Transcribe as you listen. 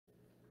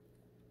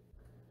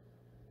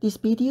This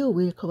video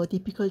will cover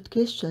difficult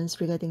questions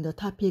regarding the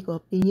topic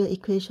of linear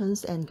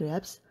equations and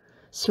graphs,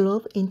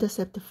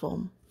 slope-intercept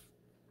form.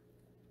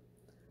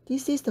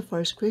 This is the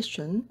first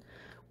question.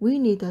 We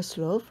need a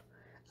slope.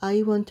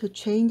 I want to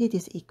change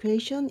this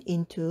equation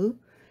into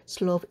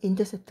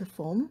slope-intercept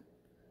form.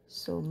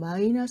 So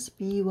minus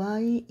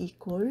by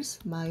equals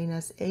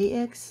minus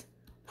ax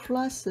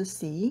plus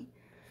c.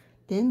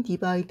 Then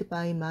divide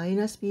by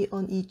minus b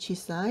on each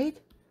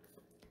side.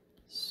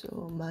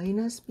 So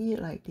minus b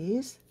like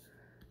this.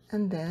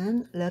 And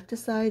then left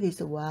side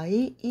is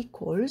y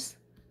equals,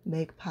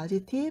 make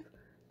positive,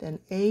 then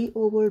a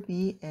over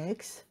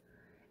bx,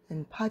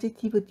 and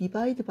positive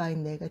divided by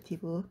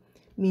negative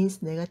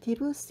means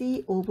negative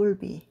c over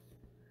b.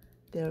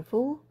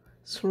 Therefore,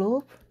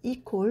 slope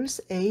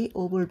equals a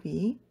over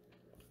b.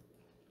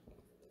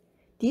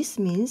 This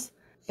means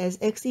as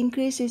x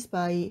increases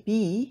by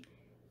b,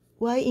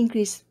 y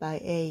increases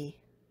by a.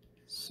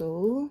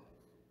 So,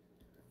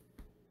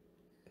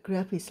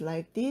 graph is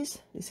like this.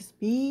 This is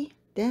b,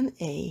 then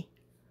a.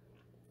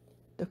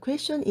 The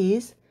question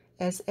is,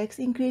 as x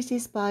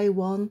increases by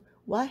 1,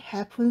 what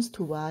happens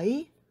to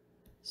y?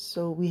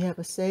 So we have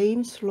the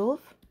same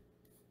slope.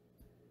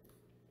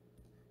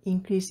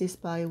 Increases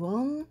by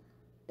 1,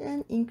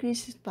 then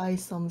increases by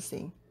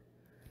something.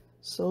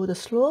 So the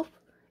slope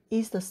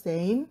is the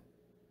same.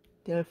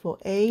 Therefore,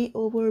 a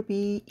over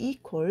b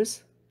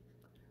equals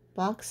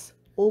box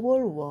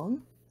over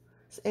 1.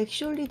 So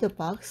actually the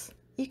box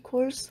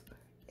equals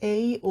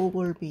a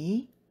over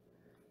b.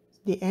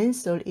 The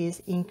answer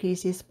is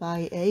increases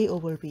by a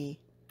over b.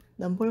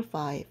 Number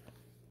 5.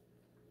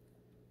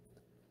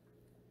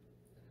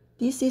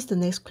 This is the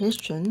next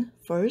question.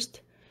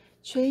 First,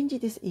 change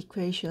this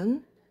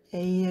equation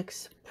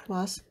ax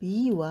plus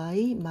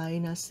by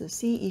minus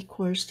c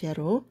equals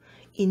 0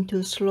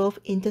 into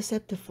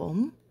slope-intercept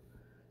form.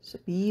 So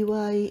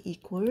by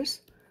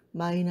equals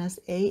minus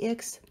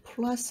ax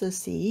plus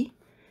c,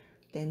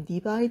 then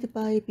divide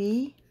by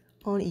b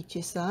on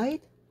each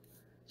side.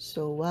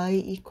 So y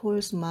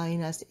equals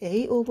minus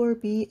a over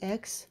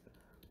bx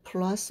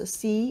plus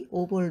c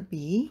over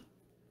b.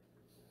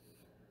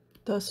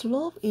 The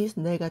slope is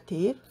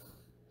negative,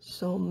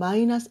 so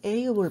minus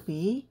a over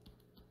b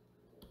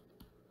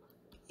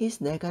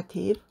is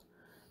negative,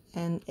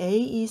 and a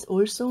is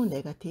also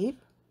negative.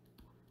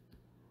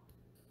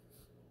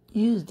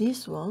 Use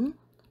this one.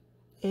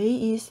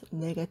 A is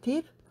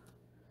negative,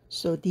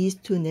 so these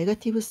two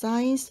negative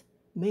signs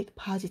make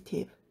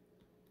positive.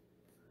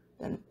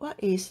 Then what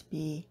is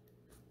b?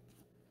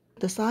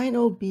 The sign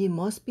of b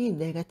must be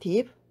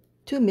negative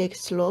to make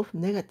slope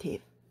negative.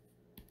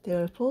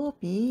 Therefore,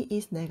 b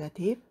is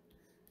negative.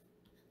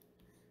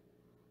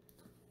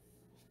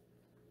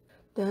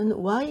 Then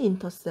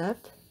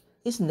y-intercept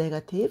is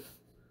negative.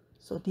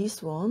 So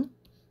this one,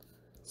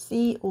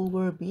 c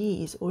over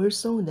b is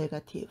also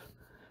negative.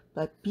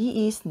 But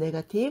b is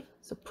negative,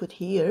 so put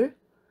here.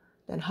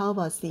 Then how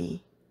about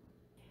c?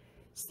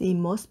 C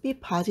must be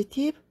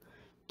positive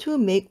to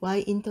make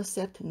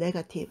y-intercept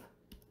negative.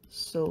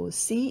 So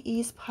C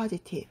is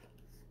positive.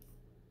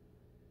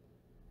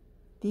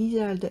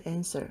 These are the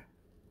answer.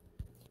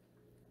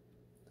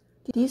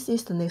 This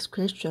is the next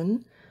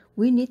question.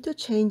 We need to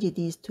change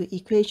these two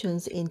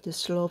equations into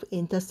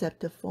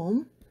slope-intercept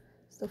form.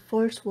 The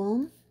first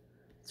one,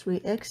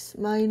 3x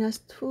minus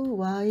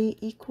 2y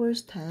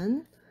equals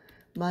 10,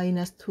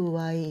 minus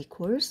 2y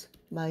equals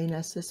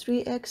minus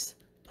 3x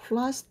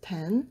plus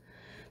 10.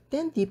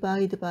 Then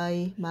divide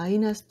by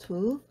minus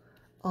 2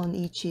 on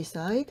each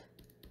side.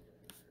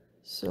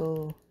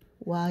 So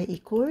y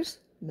equals,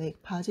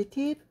 make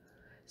positive,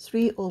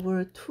 3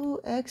 over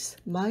 2x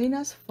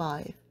minus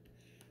 5.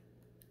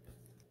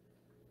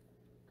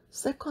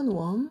 Second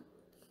one,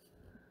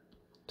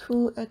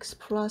 2x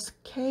plus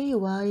ky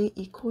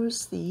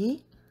equals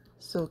c.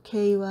 So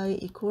ky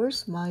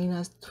equals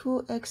minus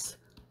 2x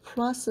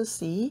plus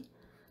c.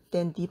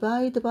 Then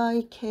divide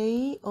by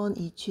k on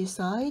each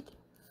side.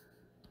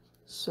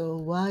 So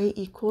y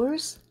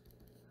equals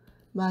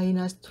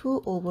minus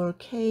 2 over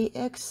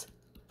kx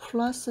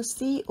plus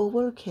c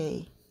over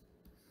k.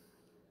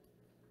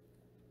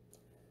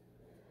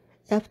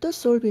 After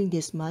solving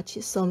this much,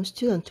 some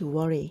students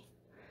worry.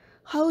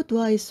 How do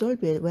I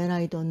solve it when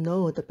I don't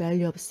know the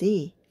value of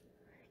c?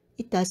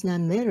 It does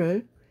not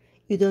matter.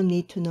 You don't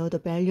need to know the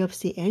value of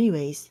c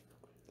anyways.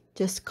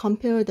 Just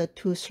compare the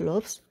two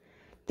slopes.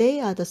 They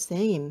are the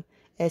same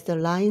as the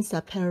lines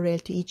are parallel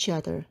to each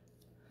other.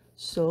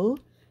 So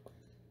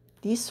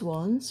this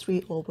one,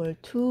 3 over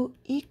 2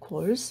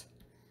 equals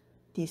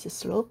this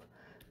slope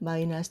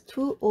minus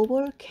 2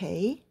 over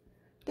k,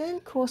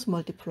 then cross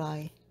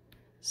multiply.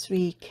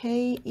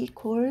 3k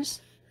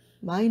equals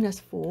minus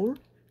 4,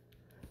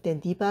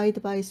 then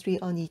divide by 3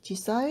 on each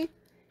side.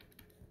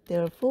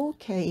 Therefore,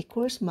 k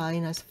equals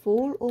minus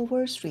 4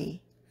 over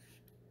 3.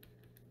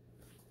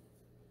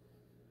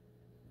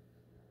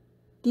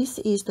 This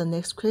is the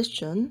next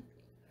question.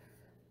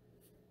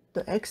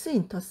 The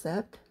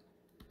x-intercept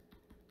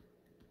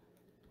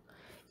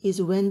is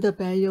when the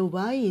value of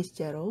y is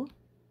 0.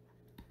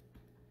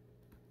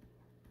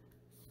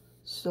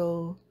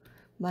 So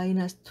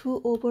minus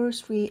 2 over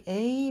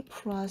 3a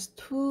plus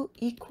 2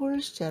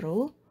 equals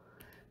 0.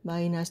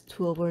 Minus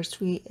 2 over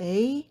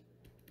 3a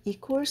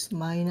equals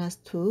minus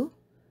 2.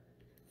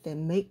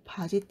 Then make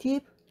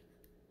positive,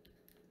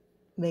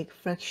 make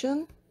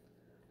fraction.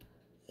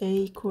 A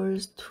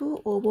equals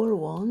 2 over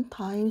 1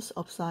 times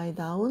upside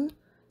down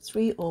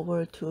 3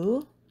 over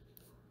 2.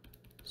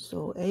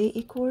 So a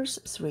equals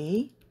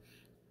 3.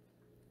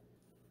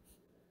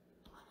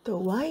 The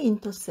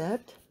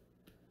y-intercept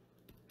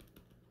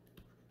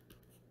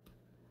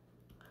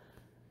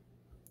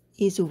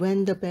is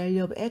when the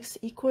value of x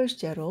equals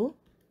 0.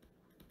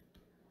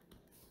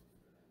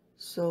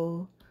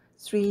 So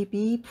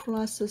 3b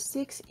plus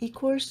 6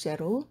 equals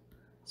 0.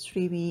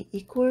 3b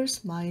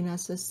equals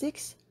minus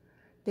 6.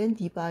 Then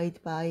divide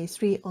by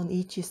 3 on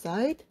each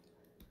side.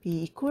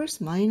 B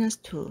equals minus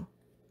 2.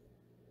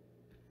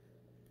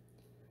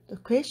 The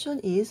question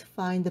is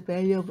find the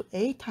value of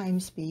a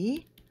times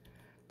b.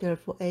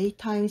 Therefore, a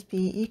times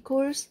b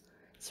equals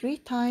 3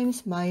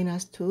 times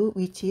minus 2,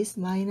 which is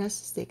minus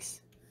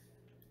 6.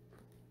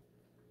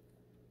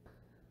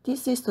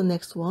 This is the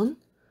next one.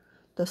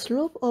 The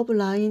slope of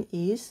line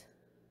is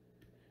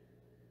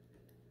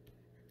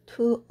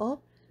 2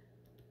 up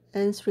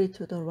and 3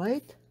 to the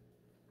right.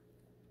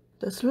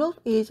 The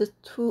slope is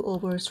 2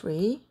 over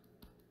 3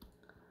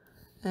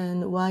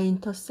 and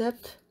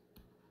y-intercept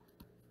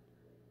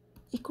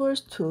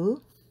equals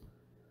 2.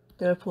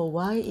 Therefore,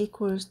 y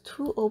equals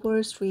 2 over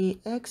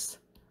 3x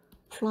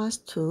plus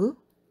 2.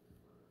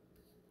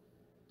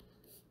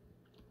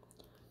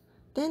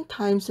 Then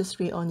times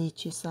 3 on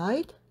each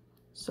side.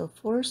 So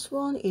first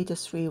one is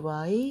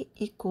 3y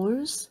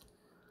equals,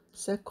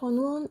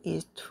 second one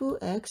is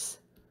 2x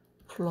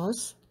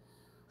plus,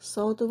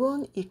 third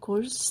one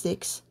equals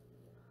 6.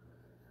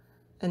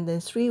 And then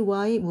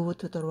 3y move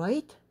to the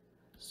right.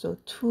 So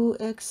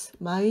 2x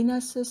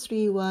minus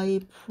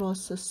 3y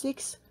plus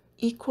 6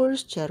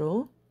 equals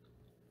 0.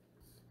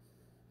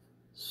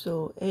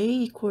 So a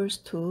equals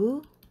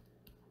 2.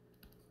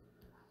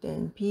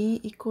 Then b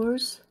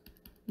equals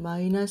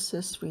minus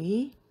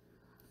 3.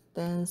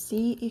 Then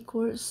c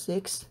equals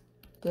 6.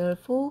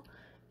 Therefore,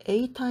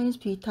 a times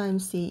b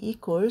times c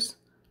equals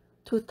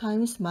 2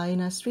 times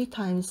minus 3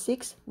 times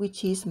 6,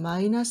 which is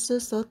minus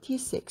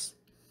 36.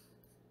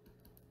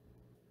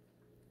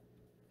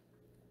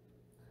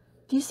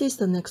 This is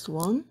the next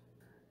one.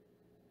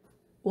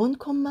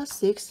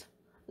 1,6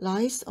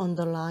 lies on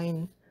the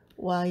line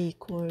y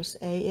equals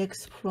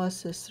ax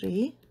plus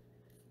 3.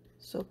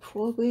 So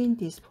plug in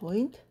this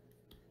point.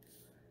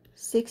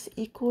 6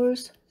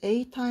 equals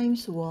a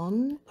times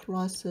 1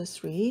 plus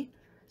 3.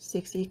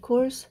 6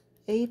 equals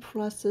a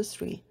plus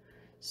 3.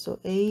 So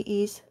a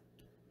is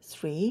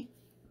 3.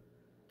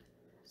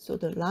 So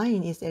the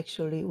line is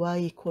actually y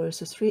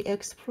equals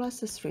 3x plus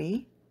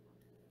 3.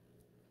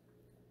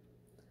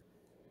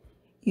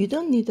 You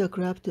don't need a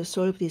graph to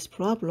solve this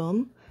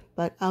problem,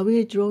 but I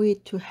will draw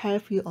it to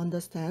help you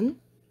understand.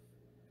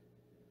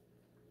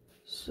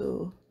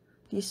 So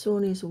this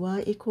one is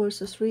y equals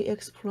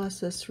 3x plus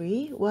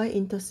 3.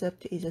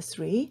 Y-intercept is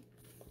 3.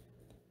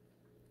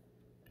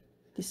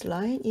 This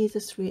line is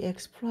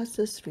 3x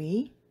plus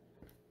 3.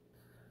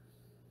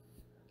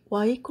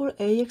 Y equal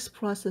ax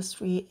plus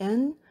 3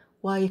 and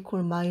y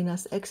equal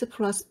minus x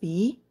plus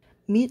b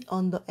meet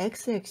on the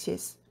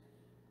x-axis.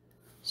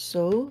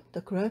 So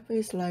the graph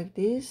is like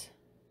this.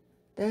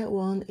 That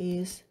one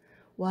is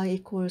y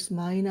equals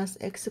minus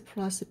x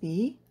plus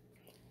b.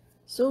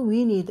 So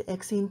we need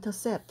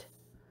x-intercept.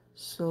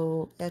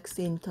 So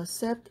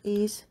x-intercept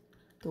is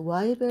the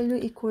y value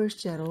equals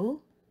 0.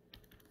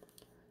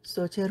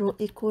 So 0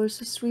 equals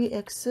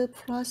 3x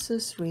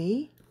plus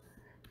 3.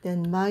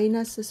 Then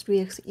minus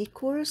 3x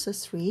equals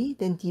 3.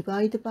 Then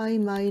divide by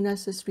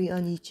minus 3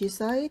 on each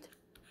side.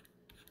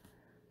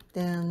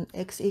 Then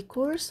x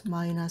equals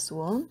minus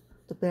 1.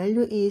 The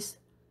value is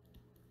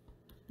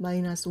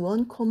minus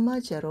 1,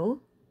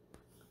 0.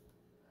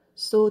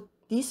 So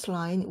this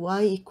line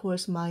y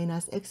equals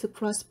minus x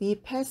plus b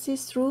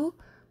passes through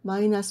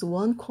minus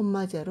 1,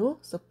 0.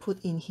 So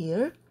put in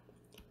here.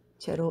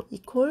 0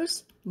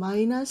 equals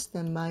minus,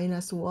 then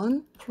minus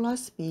 1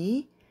 plus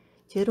b.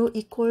 0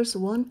 equals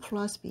 1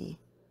 plus b.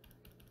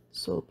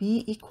 So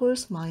b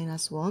equals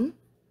minus 1.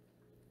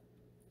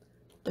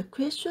 The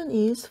question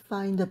is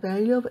find the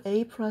value of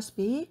a plus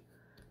b.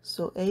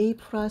 So a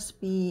plus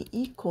b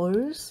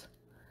equals,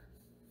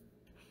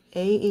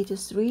 a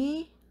is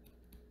 3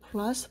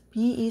 plus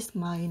b is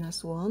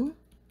minus 1.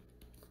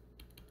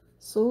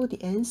 So the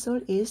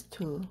answer is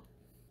 2.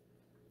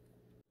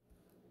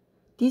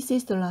 This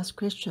is the last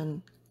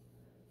question.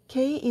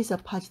 K is a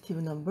positive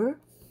number.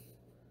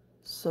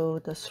 So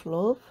the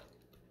slope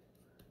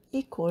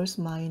equals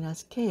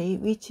minus k,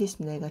 which is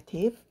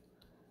negative.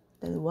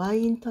 Then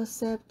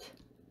y-intercept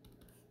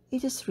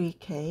is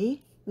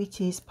 3k,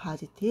 which is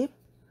positive.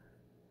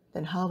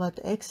 Then how about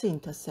the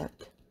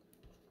x-intercept?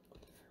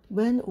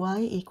 When y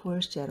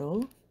equals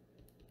 0,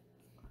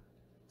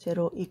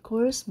 0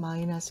 equals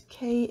minus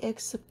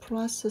kx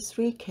plus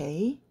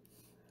 3k.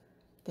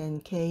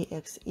 Then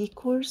kx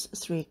equals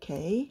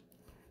 3k.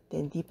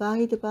 Then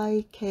divide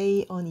by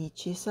k on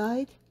each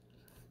side.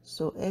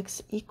 So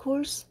x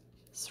equals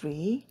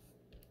 3.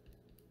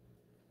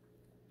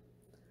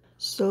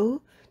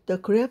 So the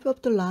graph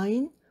of the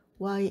line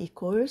y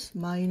equals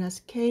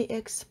minus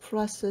kx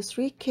plus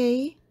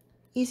 3k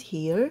is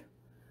here.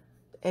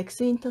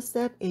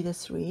 X-intercept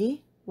is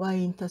 3,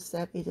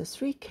 y-intercept is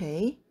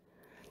 3k.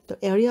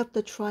 The area of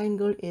the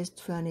triangle is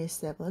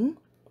 27.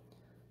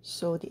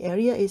 So the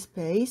area is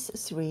base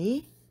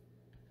 3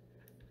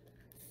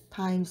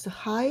 times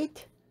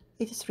height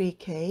is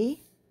 3k.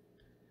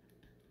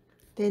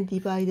 Then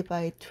divide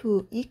by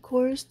 2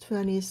 equals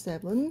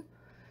 27.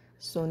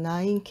 So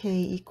 9k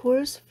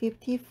equals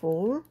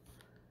 54.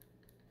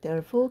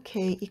 Therefore,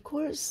 k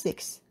equals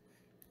 6.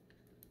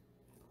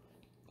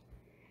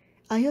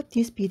 I hope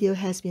this video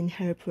has been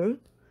helpful.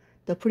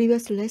 The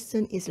previous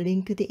lesson is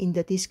linked in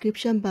the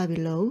description bar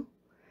below.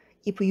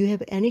 If you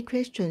have any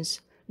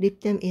questions, leave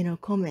them in a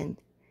comment.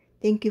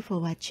 Thank you for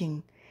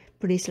watching.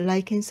 Please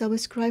like and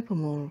subscribe for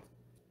more.